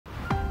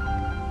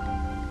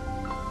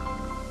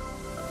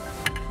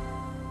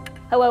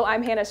Hello,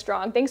 I'm Hannah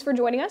Strong. Thanks for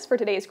joining us for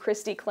today's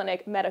Christie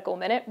Clinic Medical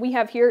Minute. We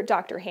have here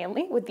Dr.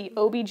 Hanley with the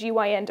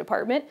OBGYN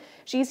department.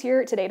 She's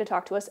here today to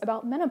talk to us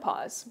about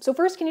menopause. So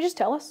first, can you just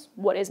tell us,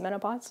 what is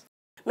menopause?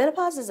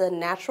 Menopause is a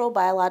natural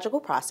biological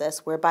process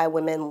whereby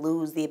women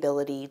lose the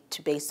ability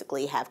to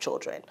basically have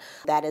children.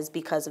 That is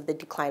because of the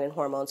decline in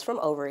hormones from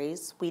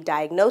ovaries. We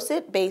diagnose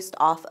it based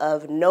off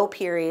of no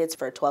periods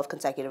for 12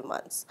 consecutive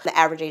months. The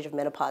average age of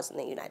menopause in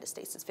the United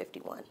States is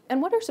 51.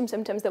 And what are some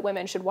symptoms that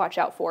women should watch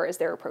out for as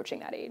they're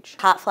approaching that age?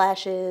 Hot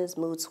flashes,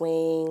 mood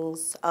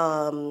swings,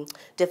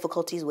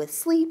 difficulties with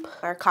sleep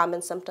are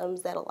common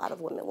symptoms that a lot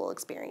of women will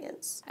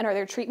experience. And are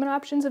there treatment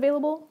options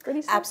available for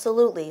these things?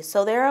 Absolutely.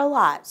 So there are a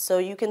lot. So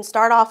you can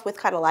start off with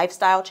kind of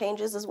lifestyle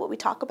changes is what we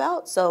talk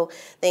about. So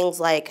things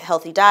like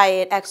healthy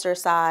diet,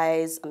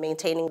 exercise,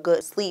 maintaining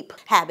good sleep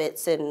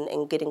habits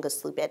and getting good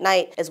sleep at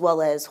night, as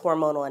well as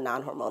hormonal and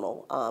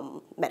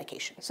non-hormonal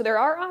medication. So there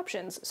are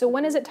options. So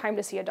when is it time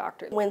to see a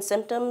doctor? When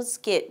symptoms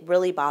get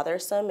really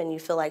bothersome and you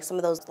feel like some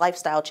of those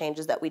lifestyle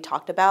changes that we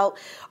talked about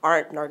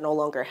are no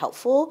longer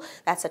helpful,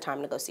 that's the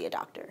time to go see a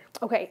doctor.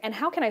 Okay, and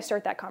how can I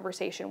start that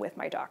conversation with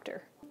my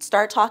doctor?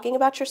 Start talking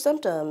about your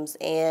symptoms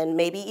and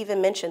maybe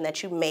even mention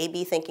that you may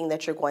be thinking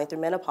that you're going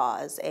through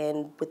menopause.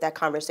 And with that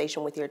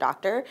conversation with your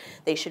doctor,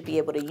 they should be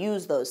able to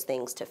use those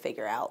things to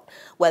figure out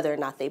whether or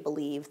not they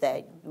believe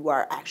that you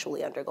are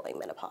actually undergoing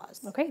menopause.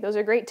 Okay, those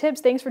are great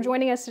tips. Thanks for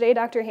joining us today,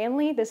 Dr.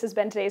 Hanley. This has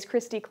been today's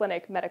Christie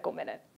Clinic Medical Minute.